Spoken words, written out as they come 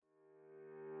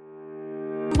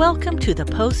Welcome to the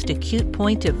Post-Acute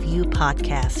Point of View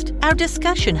podcast, our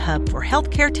discussion hub for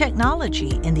healthcare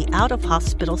technology in the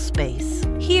out-of-hospital space.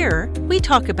 Here, we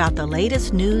talk about the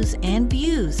latest news and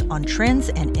views on trends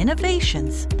and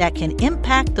innovations that can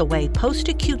impact the way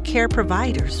post-acute care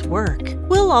providers work.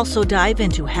 We'll also dive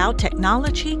into how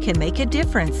technology can make a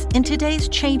difference in today's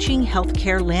changing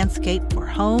healthcare landscape for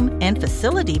home and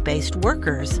facility-based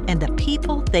workers and the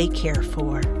people they care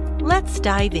for. Let's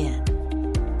dive in.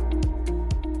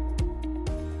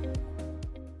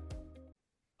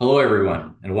 Hello,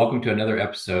 everyone, and welcome to another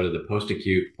episode of the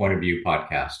Post-Acute Point of View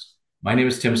podcast. My name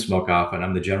is Tim Smokoff, and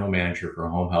I'm the General Manager for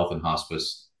Home Health and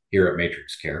Hospice here at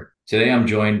Matrix Care. Today, I'm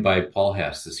joined by Paul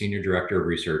Hess, the Senior Director of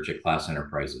Research at KLAS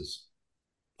Enterprises.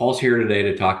 Paul's here today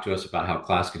to talk to us about how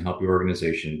KLAS can help your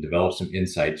organization develop some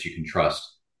insights you can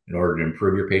trust in order to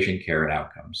improve your patient care and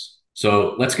outcomes.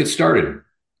 So let's get started.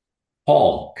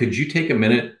 Paul, could you take a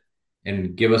minute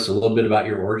and give us a little bit about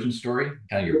your origin story,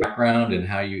 kind of your background and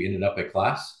how you ended up at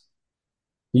KLAS?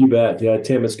 You bet. Yeah,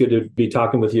 Tim, it's good to be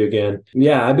talking with you again.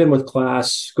 Yeah, I've been with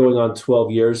KLAS going on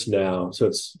 12 years now, so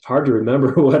it's hard to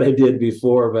remember what I did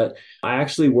before, but I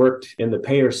actually worked in the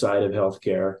payer side of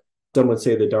healthcare. Some would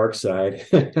say the dark side.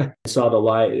 Saw the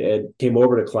light and came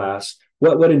over to KLAS.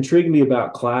 What intrigued me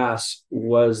about KLAS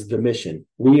was the mission.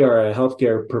 We are a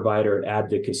healthcare provider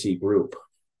advocacy group.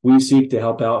 We seek to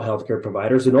help out healthcare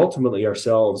providers and ultimately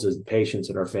ourselves as patients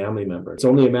and our family members. It's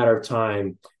only a matter of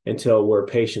time until we're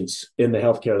patients in the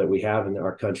healthcare that we have in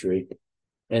our country.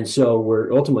 And so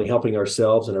we're ultimately helping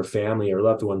ourselves and our family, our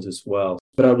loved ones as well.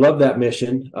 But I love that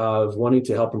mission of wanting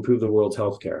to help improve the world's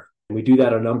healthcare. And we do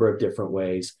that a number of different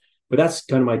ways. But that's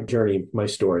kind of my journey, my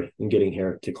story in getting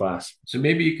here to KLAS. So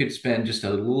maybe you could spend just a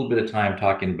little bit of time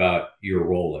talking about your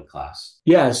role at KLAS.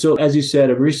 Yeah. So as you said,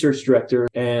 I'm a research director.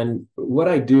 And what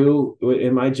I do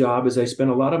in my job is I spend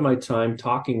a lot of my time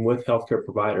talking with healthcare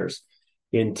providers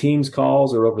in Teams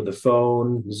calls or over the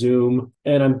phone, Zoom.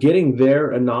 And I'm getting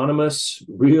their anonymous,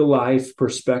 real life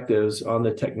perspectives on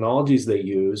the technologies they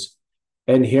use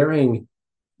and hearing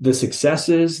the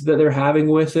successes that they're having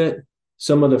with it,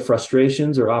 some of the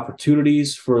frustrations or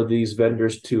opportunities for these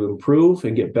vendors to improve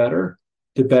and get better,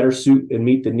 to better suit and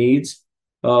meet the needs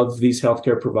of these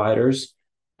healthcare providers.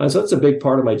 And so that's a big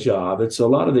part of my job. It's a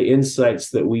lot of the insights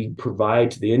that we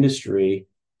provide to the industry.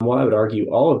 Well, I would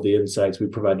argue all of the insights we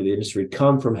provide to the industry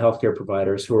come from healthcare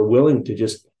providers who are willing to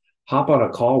just hop on a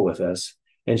call with us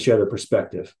and share their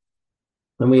perspective.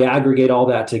 And we aggregate all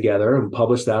that together and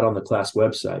publish that on the KLAS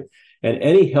website. And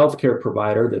any healthcare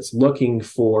provider that's looking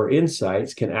for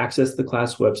insights can access the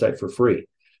KLAS website for free.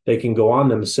 They can go on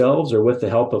themselves or with the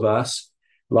help of us,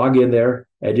 log in there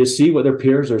and just see what their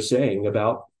peers are saying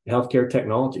about healthcare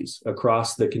technologies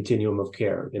across the continuum of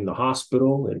care in the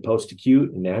hospital and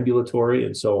post-acute and ambulatory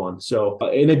and so on. So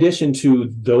in addition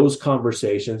to those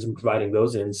conversations and providing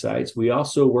those insights, we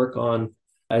also work on,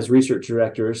 as research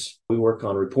directors, we work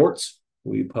on reports.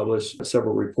 We publish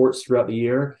several reports throughout the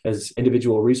year as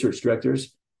individual research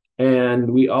directors.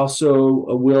 And we also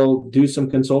will do some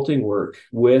consulting work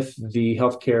with the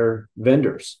healthcare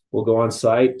vendors. We'll go on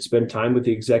site, spend time with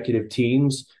the executive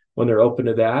teams when they're open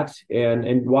to that,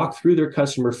 and walk through their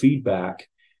customer feedback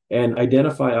and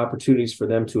identify opportunities for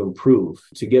them to improve,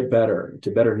 to get better,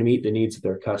 to better meet the needs of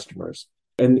their customers.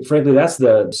 And frankly, that's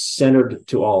the centered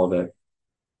to all of it,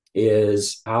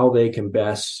 is how they can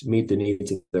best meet the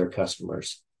needs of their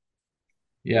customers.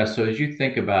 Yeah, so as you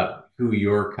think about who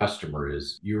your customer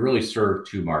is, you really serve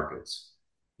two markets,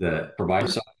 the provider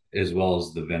side as well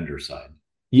as the vendor side.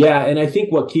 Yeah, and I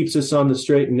think what keeps us on the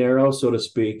straight and narrow, so to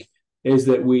speak, is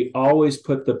that we always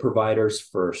put the providers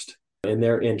first in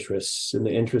their interests, in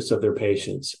the interests of their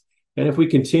patients. And if we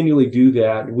continually do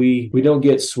that, we don't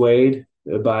get swayed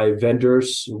by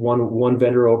vendors, one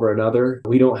vendor over another.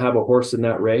 We don't have a horse in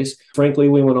that race. Frankly,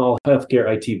 we want all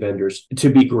healthcare IT vendors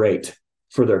to be great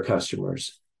for their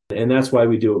customers. And that's why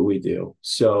we do what we do.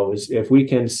 So if we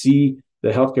can see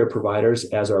the healthcare providers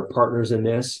as our partners in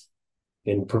this,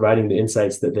 in providing the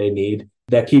insights that they need,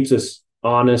 that keeps us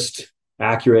honest,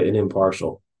 accurate, and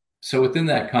impartial. So within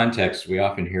that context, we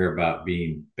often hear about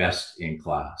being best in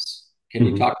class. Can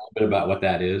you talk a little bit about what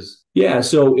that is? Yeah.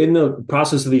 So in the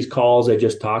process of these calls I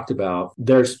just talked about,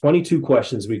 there's 22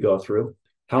 questions we go through.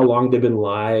 How long they've been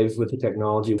live with the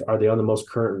technology? Are they on the most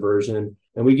current version?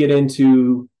 And we get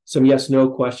into some yes, no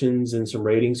questions and some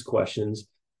ratings questions.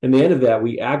 And at the end of that,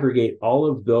 we aggregate all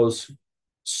of those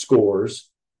scores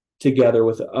together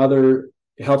with other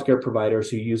healthcare providers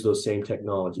who use those same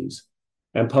technologies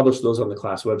and publish those on the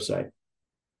KLAS website.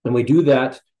 And we do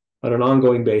that on an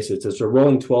ongoing basis. It's a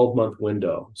rolling 12-month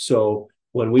window. So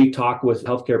When we talk with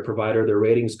healthcare provider, their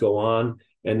ratings go on,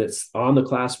 and it's on the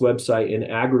KLAS website in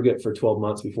aggregate for 12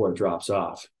 months before it drops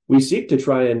off. We seek to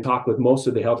try and talk with most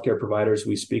of the healthcare providers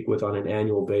we speak with on an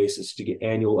annual basis to get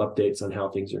annual updates on how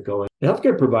things are going. The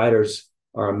healthcare providers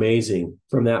are amazing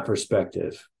from that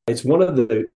perspective. It's one of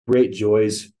the great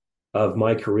joys of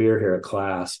my career here at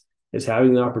KLAS is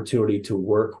having the opportunity to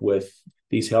work with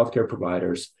these healthcare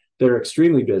providers. They're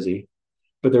extremely busy,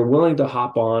 but they're willing to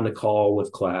hop on a call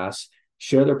with KLAS,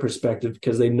 share their perspective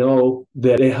because they know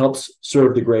that it helps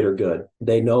serve the greater good.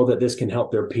 They know that this can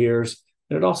help their peers,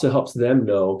 and it also helps them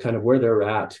know kind of where they're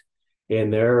at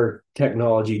in their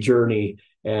technology journey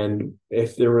and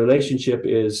if their relationship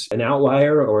is an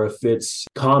outlier or if it's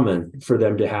common for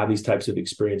them to have these types of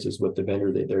experiences with the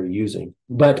vendor that they're using.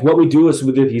 But what we do is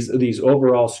with these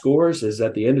overall scores is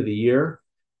at the end of the year,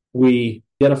 we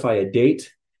identify a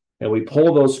date and we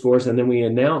pull those scores, and then we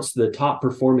announce the top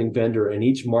performing vendor in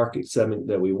each market segment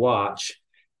that we watch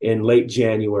in late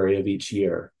January of each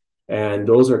year. And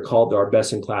those are called our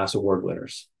Best in Class award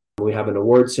winners. We have an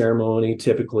award ceremony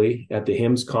typically at the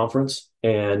HIMSS conference,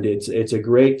 and it's a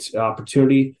great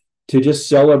opportunity to just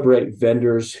celebrate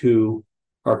vendors who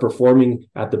are performing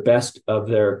at the best of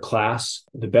their class,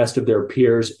 the best of their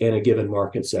peers in a given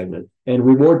market segment, and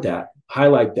reward that,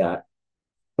 highlight that,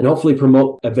 and hopefully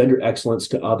promote a vendor excellence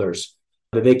to others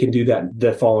that they can do that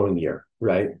the following year,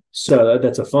 right? So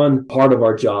that's a fun part of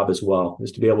our job as well,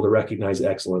 is to be able to recognize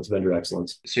excellence, vendor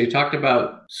excellence. So you talked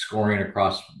about scoring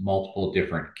across multiple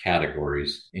different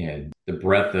categories and the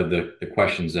breadth of the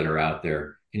questions that are out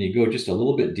there. Can you go just a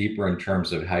little bit deeper in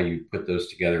terms of how you put those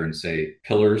together and say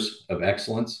pillars of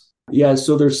excellence? Yeah,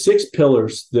 so there's 6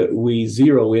 pillars that we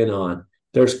zero in on.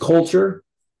 There's culture,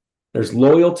 there's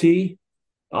loyalty,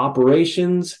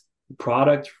 operations,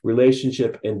 product,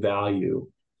 relationship, and value.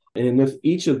 And with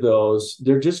each of those,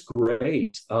 they're just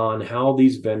great on how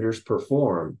these vendors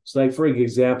perform. So like, for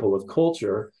example, with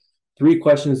culture, 3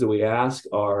 questions that we ask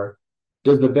are,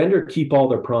 does the vendor keep all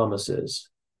their promises?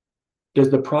 Does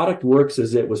the product works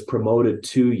as it was promoted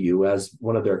to you as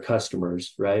one of their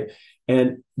customers, right?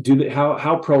 And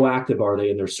how proactive are they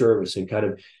in their service and kind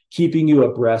of keeping you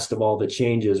abreast of all the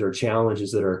changes or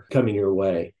challenges that are coming your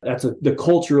way? That's the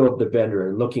culture of the vendor,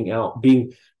 and looking out,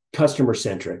 being customer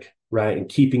centric, right? And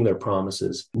keeping their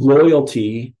promises.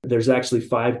 Loyalty, there's actually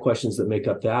 5 questions that make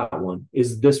up that one.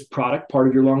 Is this product part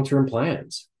of your long-term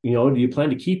plans? Do you plan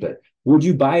to keep it? Would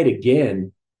you buy it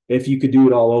again if you could do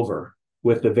it all over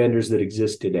with the vendors that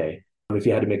exist today? If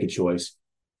you had to make a choice,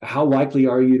 how likely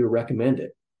are you to recommend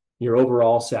it? Your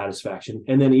overall satisfaction,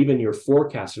 and then even your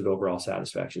forecasted overall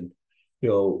satisfaction.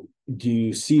 Do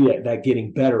you see that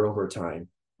getting better over time,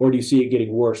 or do you see it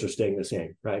getting worse or staying the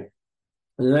same, right?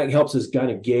 And that helps us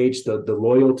kind of gauge the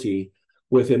loyalty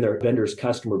within their vendor's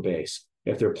customer base,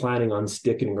 if they're planning on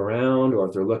sticking around or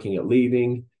if they're looking at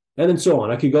leaving, and then so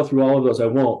on. I could go through all of those. I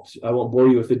won't bore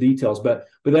you with the details, but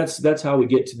that's how we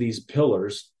get to these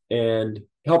pillars and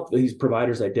help these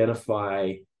providers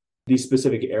identify these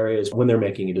specific areas when they're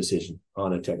making a decision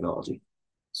on a technology.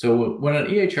 So when an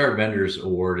EHR vendor is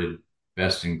awarded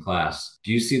Best in Class,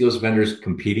 do you see those vendors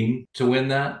competing to win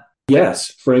that?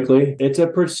 Yes, frankly, it's a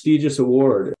prestigious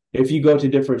award. If you go to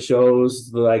different shows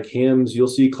like HIMSS, you'll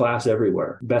see KLAS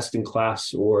everywhere, Best in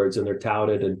Class awards, and they're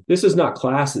touted. And this is not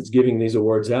KLAS that's giving these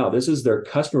awards out. This is their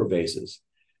customer bases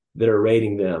that are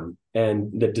rating them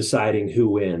and deciding who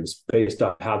wins based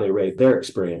on how they rate their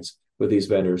experience with these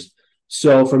vendors.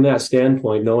 So from that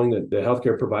standpoint, knowing that the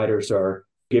healthcare providers are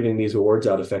giving these awards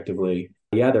out effectively,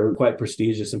 yeah, they're quite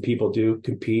prestigious and people do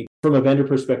compete. From a vendor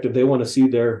perspective, they want to see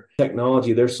their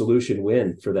technology, their solution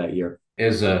win for that year.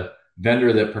 As a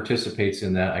vendor that participates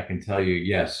in that, I can tell you,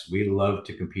 yes, we love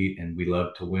to compete and we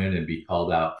love to win and be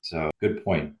called out. So good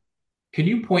point. Can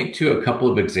you point to a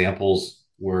couple of examples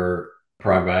where a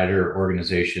provider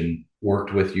organization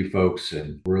worked with you folks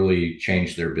and really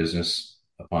changed their business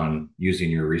upon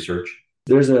using your research?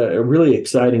 There's a really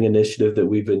exciting initiative that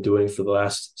we've been doing for the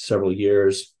last several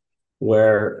years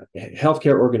where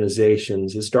healthcare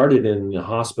organizations, it started in the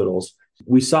hospitals.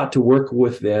 We sought to work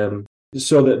with them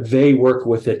so that they work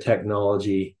with the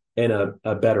technology in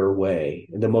a better way,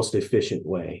 in the most efficient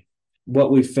way.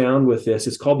 What we found with this,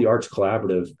 it's called the Arch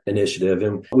Collaborative Initiative.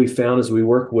 And what we found as we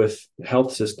work with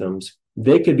health systems,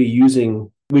 we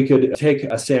could take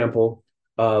a sample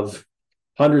of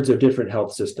hundreds of different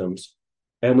health systems,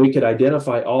 and we could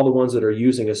identify all the ones that are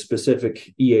using a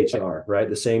specific EHR, right?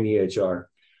 The same EHR.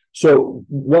 So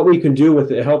what we can do with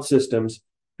the health systems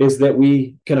is that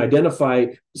we can identify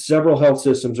several health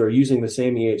systems are using the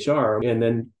same EHR and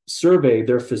then survey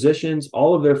their physicians,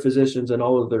 all of their physicians and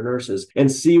all of their nurses,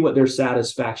 and see what their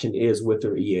satisfaction is with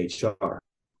their EHR.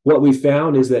 What we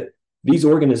found is that these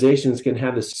organizations can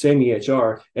have the same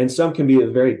EHR, and some can be at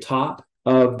the very top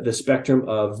of the spectrum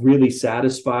of really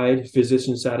satisfied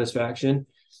physician satisfaction.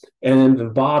 And at the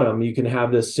bottom, you can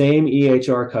have the same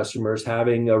EHR customers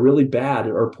having a really bad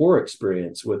or poor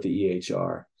experience with the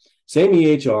EHR. Same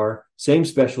EHR, same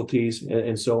specialties,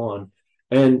 and so on.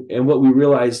 And what we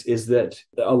realize is that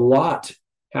a lot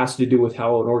has to do with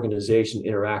how an organization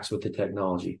interacts with the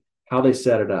technology, how they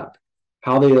set it up,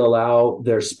 how they allow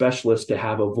their specialists to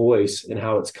have a voice, and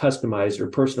how it's customized or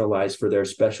personalized for their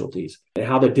specialties, and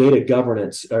how the data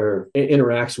governance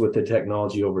interacts with the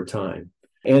technology over time.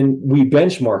 And we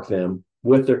benchmark them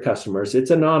with their customers.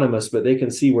 It's anonymous, but they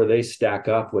can see where they stack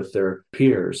up with their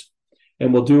peers.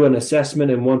 And we'll do an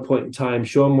assessment in one point in time,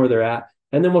 show them where they're at,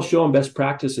 and then we'll show them best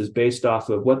practices based off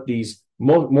of what these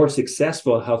more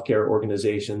successful healthcare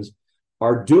organizations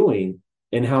are doing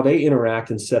and how they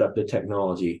interact and set up the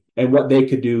technology and what they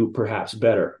could do perhaps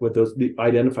better with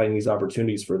identifying these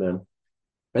opportunities for them.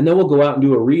 And then we'll go out and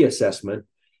do a reassessment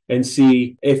and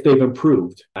see if they've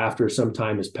improved after some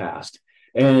time has passed.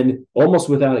 And almost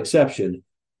without exception,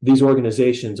 these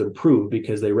organizations improve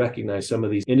because they recognize some of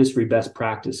these industry best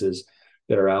practices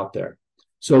that are out there.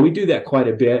 So we do that quite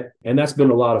a bit, and that's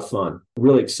been a lot of fun.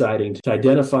 Really exciting to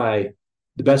identify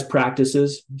the best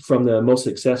practices from the most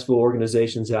successful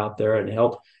organizations out there and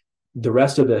help the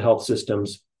rest of the health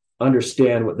systems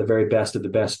understand what the very best of the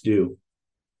best do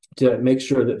to make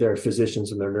sure that their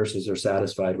physicians and their nurses are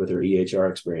satisfied with their EHR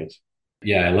experience.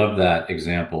 Yeah, I love that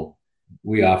example.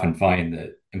 We often find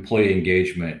that employee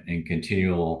engagement and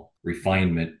continual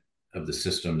refinement of the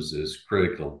systems is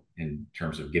critical in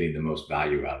terms of getting the most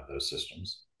value out of those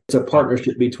systems. It's a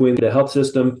partnership between the health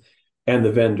system and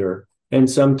the vendor. And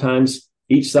sometimes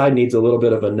each side needs a little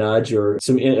bit of a nudge or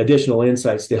some additional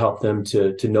insights to help them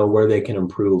to know where they can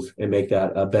improve and make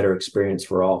that a better experience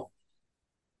for all.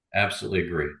 Absolutely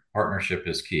agree. Partnership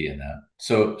is key in that.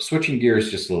 So switching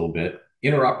gears just a little bit,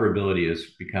 interoperability has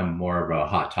become more of a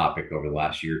hot topic over the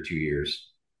last year, 2 years.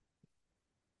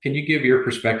 Can you give your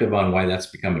perspective on why that's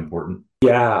become important?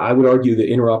 Yeah, I would argue that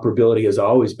interoperability has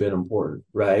always been important,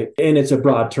 right? And it's a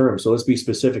broad term, so let's be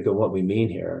specific on what we mean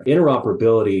here.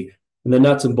 Interoperability, and the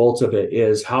nuts and bolts of it,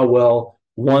 is how well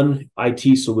one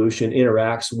IT solution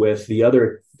interacts with the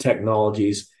other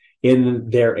technologies in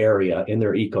their area, in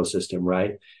their ecosystem,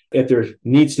 right? If there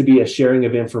needs to be a sharing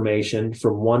of information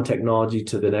from one technology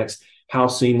to the next, how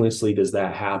seamlessly does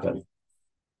that happen?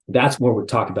 That's what we're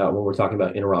talking about when we're talking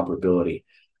about interoperability.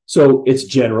 So it's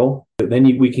general, but then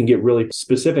we can get really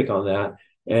specific on that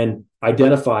and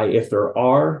identify if there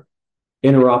are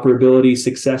interoperability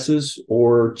successes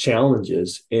or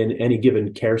challenges in any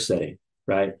given care setting,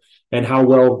 right? And how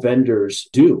well vendors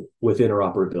do with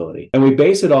interoperability. And we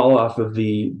base it all off of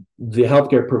the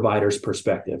healthcare provider's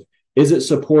perspective. Is it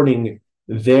supporting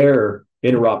their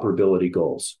interoperability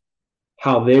goals?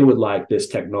 How they would like this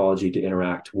technology to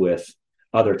interact with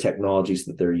other technologies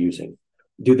that they're using?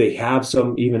 Do they have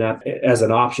some even as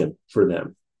an option for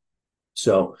them?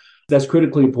 So that's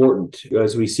critically important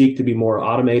as we seek to be more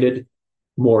automated,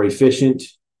 more efficient.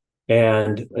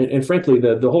 And frankly,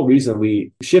 the whole reason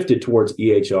we shifted towards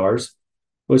EHRs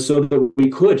was so that we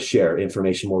could share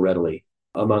information more readily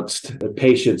amongst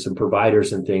patients and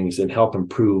providers and things and help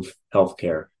improve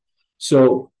healthcare.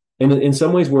 So in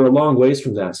some ways, we're a long ways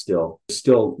from that still. There's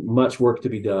still much work to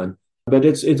be done. But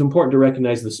it's important to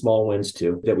recognize the small wins,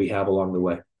 too, that we have along the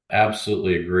way.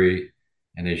 Absolutely agree.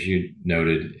 And as you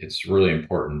noted, it's really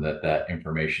important that that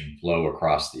information flow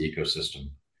across the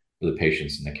ecosystem for the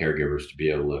patients and the caregivers to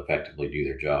be able to effectively do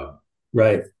their job.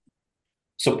 Right.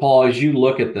 So, Paul, as you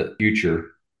look at the future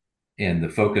and the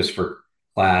focus for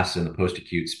KLAS in the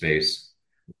post-acute space,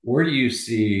 where do you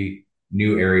see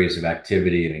new areas of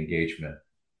activity and engagement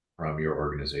from your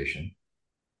organization?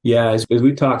 Yeah, as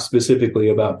we talk specifically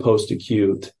about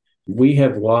post-acute, we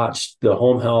have watched the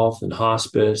home health and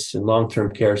hospice and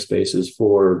long-term care spaces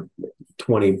for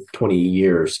 20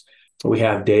 years. We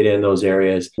have data in those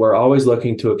areas. We're always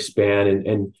looking to expand,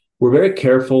 and we're very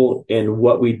careful in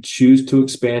what we choose to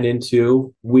expand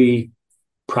into. We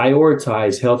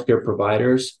prioritize healthcare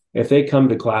providers. If they come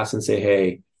to KLAS and say,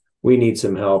 hey, we need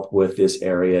some help with this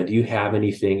area. Do you have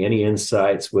any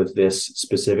insights with this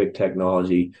specific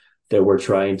technology that we're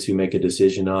trying to make a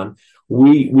decision on?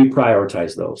 We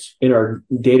prioritize those. In our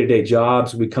day-to-day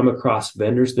jobs, we come across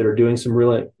vendors that are doing some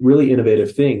really, really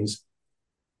innovative things.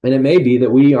 And it may be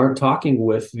that we aren't talking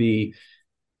with the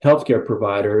healthcare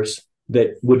providers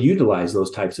that would utilize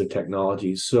those types of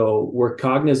technologies. So we're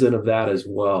cognizant of that as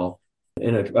well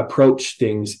and approach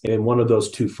things in one of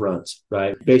those two fronts,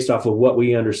 right? Based off of what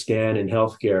we understand in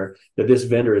healthcare, that this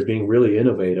vendor is being really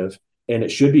innovative and it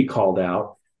should be called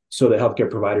out so that healthcare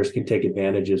providers can take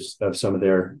advantage of some of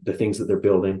the things that they're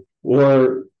building.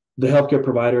 Or the healthcare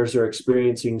providers are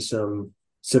experiencing some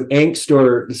angst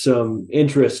or some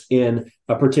interest in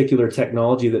a particular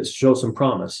technology that shows some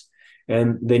promise.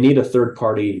 And they need a third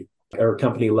party or a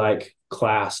company like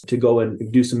KLAS to go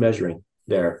and do some measuring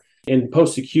there. In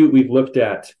post-acute, we've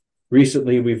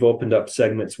opened up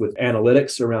segments with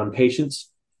analytics around patients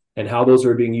and how those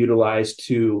are being utilized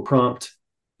to prompt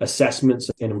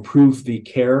assessments and improve the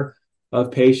care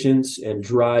of patients and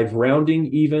drive rounding,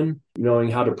 even knowing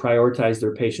how to prioritize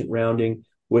their patient rounding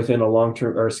within a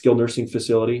long-term or a skilled nursing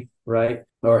facility, right?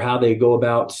 Or how they go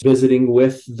about visiting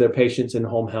with their patients in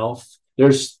home health.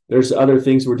 There's other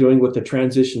things we're doing with the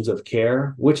transitions of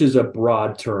care, which is a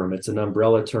broad term. It's an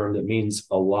umbrella term that means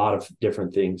a lot of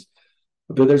different things.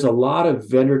 But there's a lot of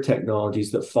vendor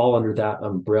technologies that fall under that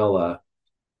umbrella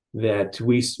that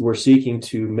we're seeking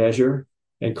to measure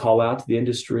and call out to the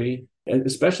industry, and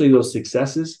especially those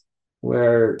successes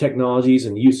where technologies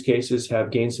and use cases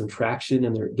have gained some traction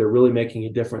and they're really making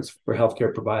a difference for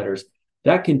healthcare providers.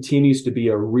 That continues to be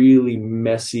a really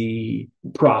messy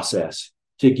process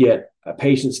to get a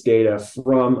patient's data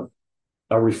from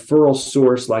a referral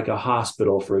source like a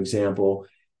hospital, for example,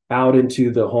 out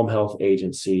into the home health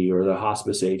agency or the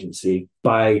hospice agency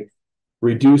by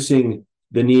reducing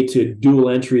the need to dual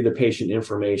entry the patient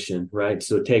information, right?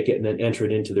 So take it and then enter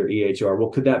it into their EHR. Well,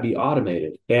 could that be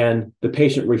automated? And the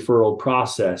patient referral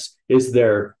process, is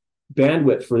there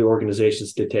bandwidth for the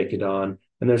organizations to take it on?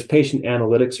 And there's patient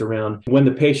analytics around when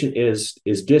the patient is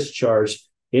discharged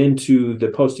into the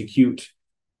post-acute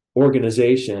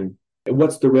organization,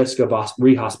 what's the risk of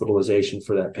rehospitalization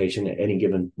for that patient at any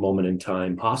given moment in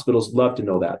time? Hospitals love to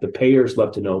know that. The payers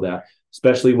love to know that,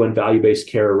 especially when value-based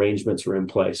care arrangements are in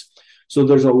place. So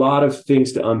there's a lot of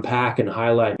things to unpack and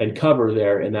highlight and cover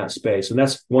there in that space. And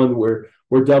that's one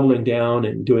we're doubling down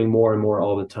and doing more and more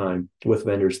all the time with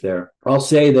vendors there. I'll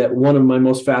say that one of my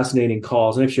most fascinating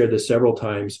calls, and I've shared this several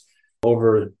times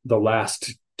over the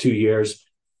last 2 years,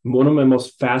 one of my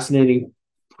most fascinating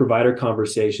provider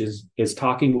conversations is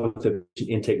talking with the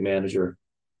intake manager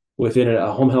within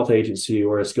a home health agency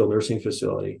or a skilled nursing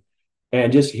facility,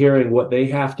 and just hearing what they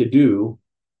have to do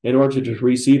in order to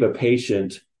receive a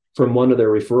patient from one of their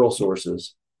referral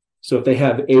sources. So if they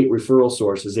have 8 referral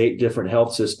sources, 8 different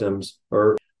health systems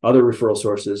or other referral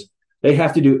sources, they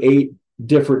have to do 8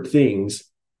 different things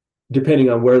depending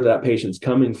on where that patient's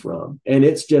coming from. And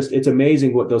it's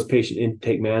amazing what those patient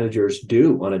intake managers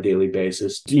do on a daily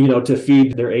basis, to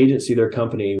feed their agency, their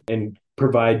company, and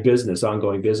provide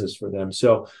ongoing business for them.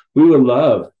 So we would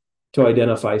love to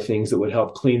identify things that would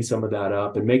help clean some of that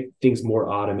up and make things more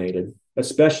automated,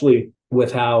 especially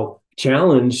with how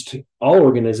challenged all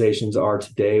organizations are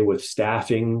today with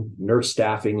staffing, nurse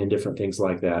staffing, and different things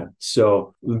like that.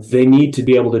 So they need to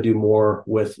be able to do more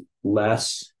with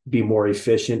less, be more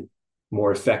efficient,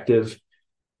 more effective.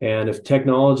 And if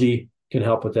technology can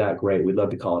help with that, great. We'd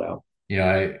love to call it out.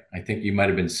 Yeah, I think you might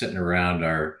have been sitting around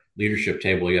our leadership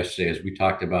table yesterday as we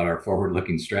talked about our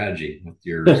forward-looking strategy with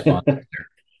your response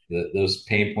there. Those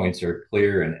pain points are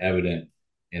clear and evident,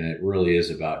 and it really is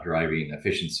about driving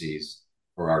efficiencies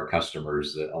for our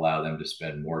customers that allow them to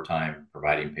spend more time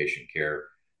providing patient care,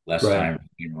 less time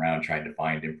looking around trying to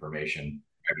find information,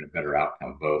 having a better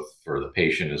outcome, both for the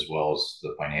patient as well as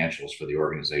the financials for the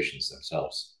organizations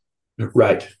themselves.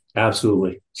 Right.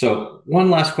 Absolutely. So one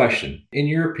last question. In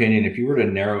your opinion, if you were to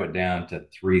narrow it down to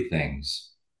 3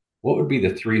 things, what would be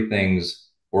the 3 things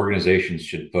organizations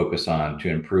should focus on to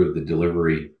improve the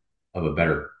delivery of a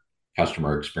better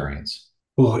customer experience?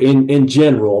 Well, in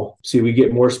general, we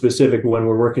get more specific when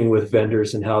we're working with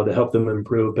vendors and how to help them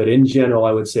improve. But in general,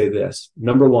 I would say this.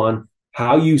 Number 1,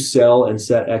 how you sell and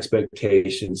set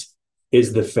expectations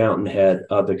is the fountainhead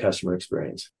of the customer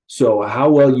experience. So how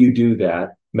well you do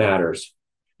that matters.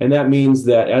 And that means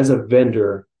that as a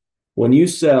vendor, when you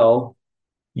sell,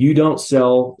 you don't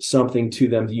sell something to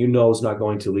them that you know is not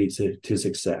going to lead to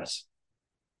success,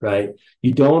 right?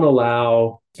 You don't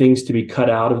allow things to be cut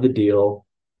out of the deal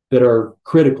that are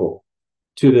critical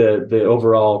to the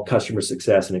overall customer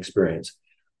success and experience.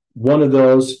 One of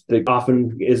those that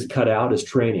often is cut out is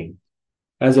training.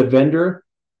 As a vendor,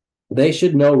 they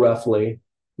should know roughly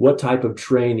what type of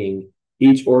training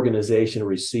each organization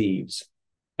receives,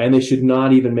 and they should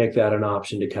not even make that an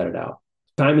option to cut it out.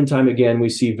 Time and time again, we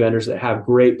see vendors that have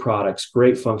great products,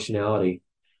 great functionality,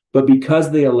 but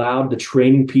because they allowed the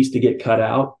training piece to get cut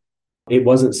out, it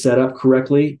wasn't set up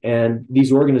correctly, and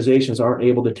these organizations aren't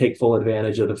able to take full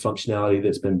advantage of the functionality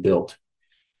that's been built.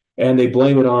 And they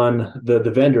blame it on the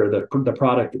vendor, the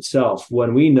product itself,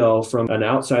 when we know from an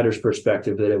outsider's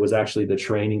perspective that it was actually the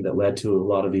training that led to a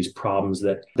lot of these problems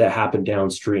that happened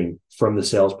downstream from the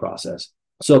sales process.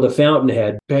 So the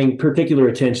fountainhead, paying particular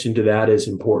attention to that is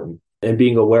important, and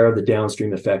being aware of the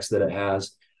downstream effects that it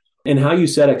has, and how you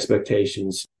set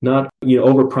expectations, not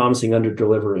over promising, under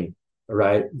delivering.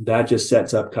 Right? That just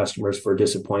sets up customers for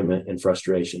disappointment and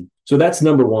frustration. So that's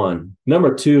number one.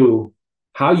 Number two,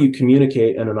 how you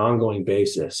communicate on an ongoing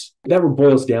basis. That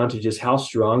boils down to just how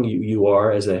strong you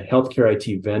are as a healthcare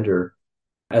IT vendor,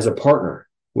 as a partner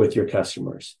with your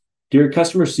customers. Do your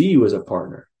customers see you as a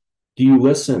partner? Do you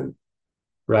listen?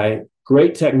 Right?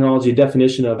 Great technology,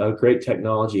 definition of a great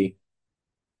technology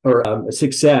or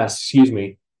success,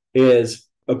 is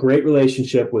a great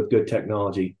relationship with good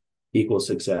technology equals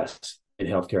success in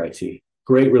healthcare IT.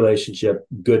 Great relationship,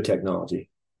 good technology.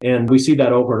 And we see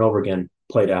that over and over again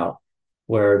played out,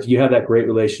 where if you have that great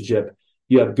relationship,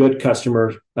 you have good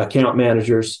customer account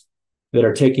managers that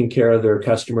are taking care of their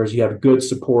customers. You have good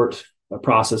support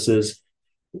processes.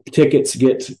 Tickets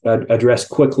get addressed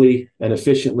quickly and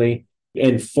efficiently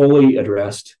and fully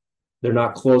addressed. They're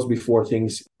not closed before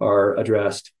things are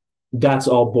addressed. That's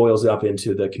all boils up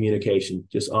into the communication,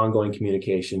 just ongoing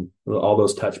communication, all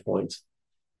those touch points.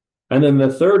 And then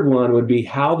the third one would be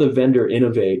how the vendor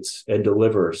innovates and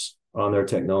delivers on their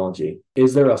technology.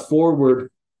 Is there a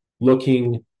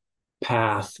forward-looking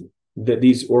path that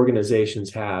these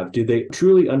organizations have? Do they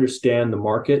truly understand the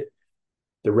market,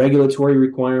 the regulatory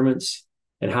requirements,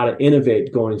 and how to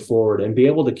innovate going forward and be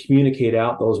able to communicate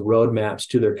out those roadmaps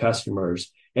to their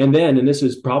customers? And then, and this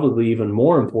is probably even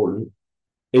more important,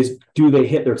 is do they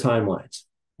hit their timelines?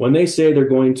 When they say they're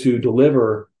going to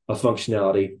deliver a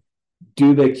functionality,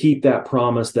 do they keep that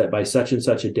promise that by such and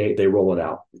such a date they roll it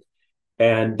out?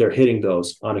 And they're hitting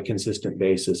those on a consistent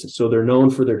basis. So they're known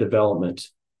for their development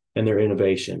and their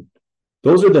innovation.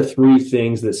 Those are the three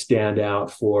things that stand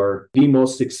out for the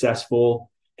most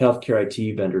successful healthcare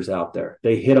IT vendors out there.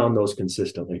 They hit on those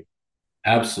consistently.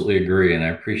 Absolutely agree. And I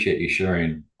appreciate you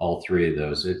sharing all three of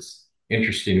those. It's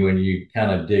interesting when you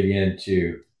kind of dig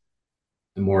into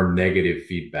the more negative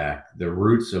feedback. The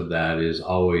roots of that is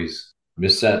always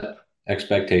misset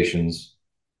expectations,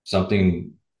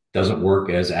 something doesn't work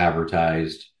as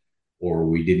advertised, or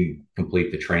we didn't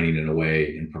complete the training in a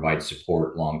way and provide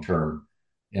support long-term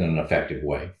in an effective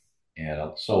way.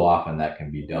 And so often that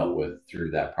can be dealt with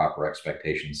through that proper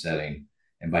expectation setting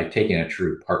and by taking a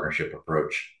true partnership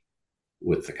approach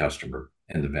with the customer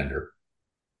and the vendor.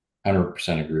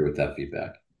 100% agree with that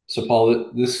feedback. So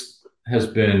Paul, this has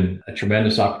been a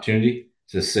tremendous opportunity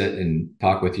to sit and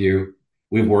talk with you.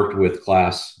 We've worked with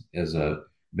KLAS as a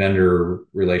vendor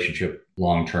relationship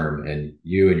long-term, and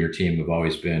you and your team have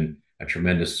always been a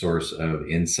tremendous source of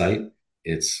insight.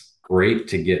 It's great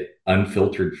to get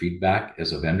unfiltered feedback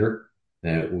as a vendor.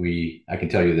 I can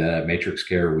tell you that at Matrix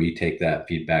Care, we take that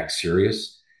feedback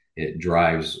serious. It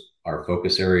drives our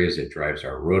focus areas. It drives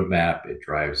our roadmap. It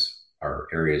drives our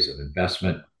areas of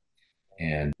investment.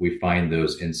 And we find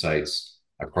those insights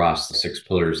across the 6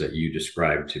 pillars that you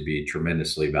described to be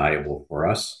tremendously valuable for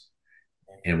us.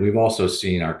 And we've also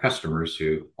seen our customers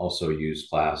who also use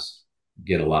KLAS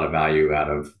get a lot of value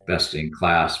out of best in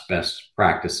class, best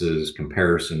practices,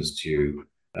 comparisons to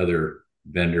other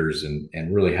vendors, and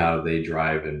really how they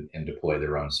drive and deploy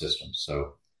their own systems.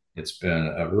 So it's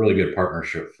been a really good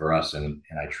partnership for us, and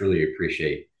I truly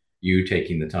appreciate you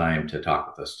taking the time to talk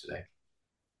with us today.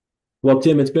 Well,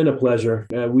 Tim, it's been a pleasure.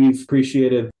 We've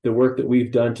appreciated the work that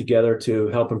we've done together to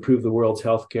help improve the world's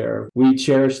healthcare. We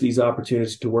cherish these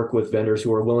opportunities to work with vendors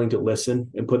who are willing to listen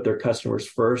and put their customers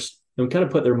first and kind of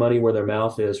put their money where their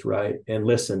mouth is, right? And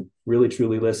listen, really,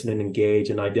 truly listen and engage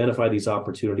and identify these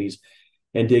opportunities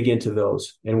and dig into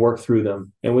those and work through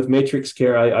them. And with Matrix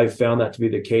Care, I've found that to be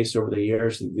the case over the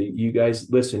years. You guys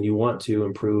listen, you want to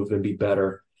improve and be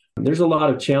better. There's a lot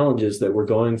of challenges that we're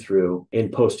going through in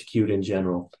post-acute in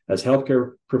general, as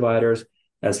healthcare providers,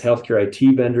 as healthcare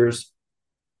IT vendors,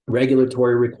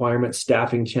 regulatory requirements,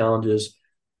 staffing challenges,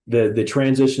 the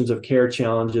transitions of care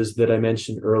challenges that I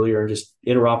mentioned earlier, and just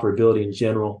interoperability in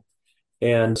general.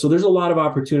 And so there's a lot of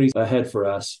opportunities ahead for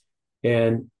us.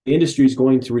 And the industry is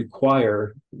going to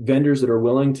require vendors that are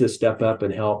willing to step up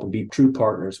and help and be true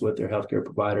partners with their healthcare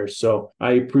providers. So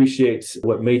I appreciate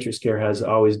what Matrix Care has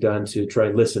always done to try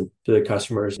and listen to their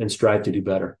customers and strive to do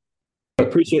better. I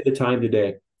appreciate the time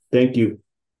today. Thank you.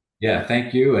 Yeah,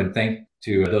 thank you. And thank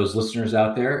to those listeners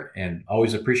out there, and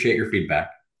always appreciate your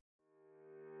feedback.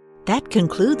 That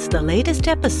concludes the latest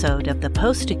episode of the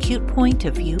Post-Acute Point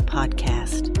of View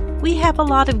podcast. We have a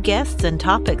lot of guests and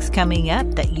topics coming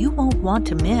up that you won't want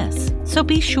to miss, so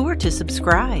be sure to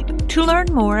subscribe. To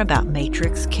learn more about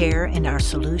Matrix Care and our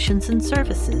solutions and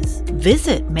services,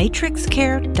 visit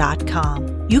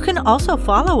matrixcare.com. You can also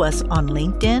follow us on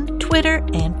LinkedIn, Twitter,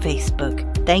 and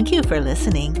Facebook. Thank you for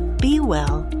listening. Be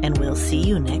well, and we'll see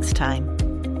you next time.